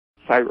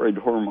thyroid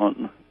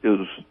hormone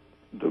is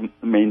the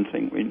main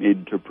thing we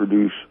need to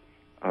produce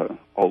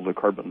all the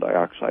carbon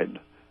dioxide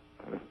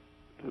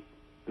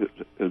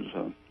is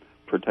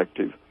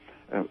protective.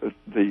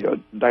 The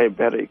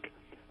diabetic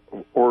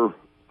or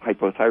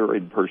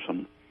hypothyroid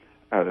person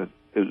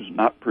is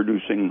not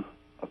producing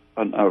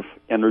enough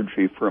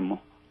energy from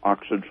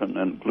oxygen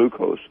and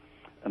glucose,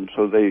 and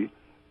so they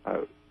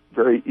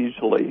very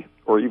easily,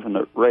 or even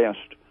at rest,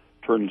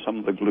 turn some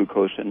of the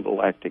glucose into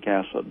lactic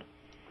acid.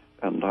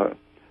 And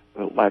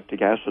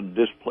lactic acid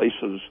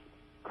displaces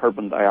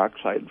carbon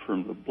dioxide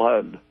from the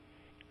blood,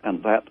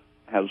 and that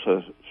has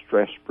a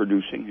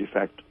stress-producing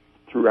effect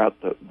throughout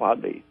the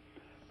body.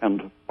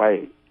 And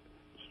by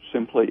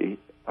simply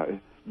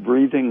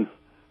breathing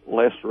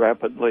less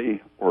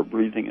rapidly or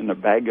breathing in a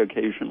bag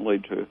occasionally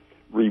to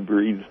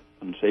rebreathe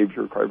and save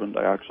your carbon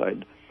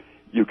dioxide,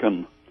 you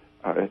can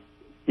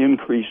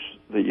increase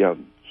the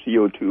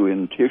CO2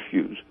 in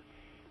tissues,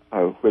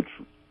 which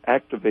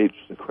activates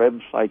the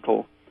Krebs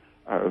cycle,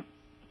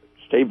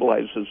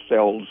 stabilizes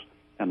cells,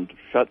 and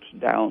shuts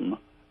down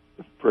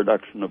the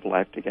production of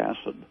lactic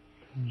acid.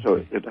 Okay.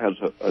 So it has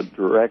a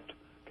direct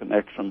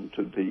connection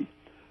to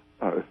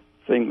the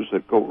things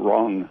that go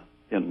wrong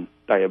in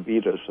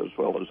diabetes as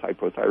well as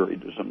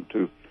hypothyroidism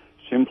to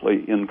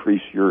simply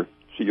increase your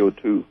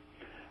CO2.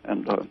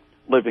 And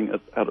living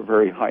at a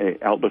very high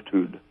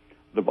altitude,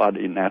 the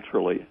body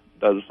naturally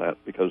does that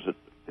because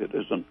it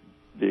isn't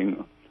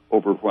being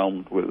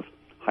overwhelmed with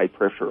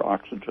high-pressure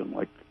oxygen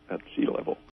like at sea level.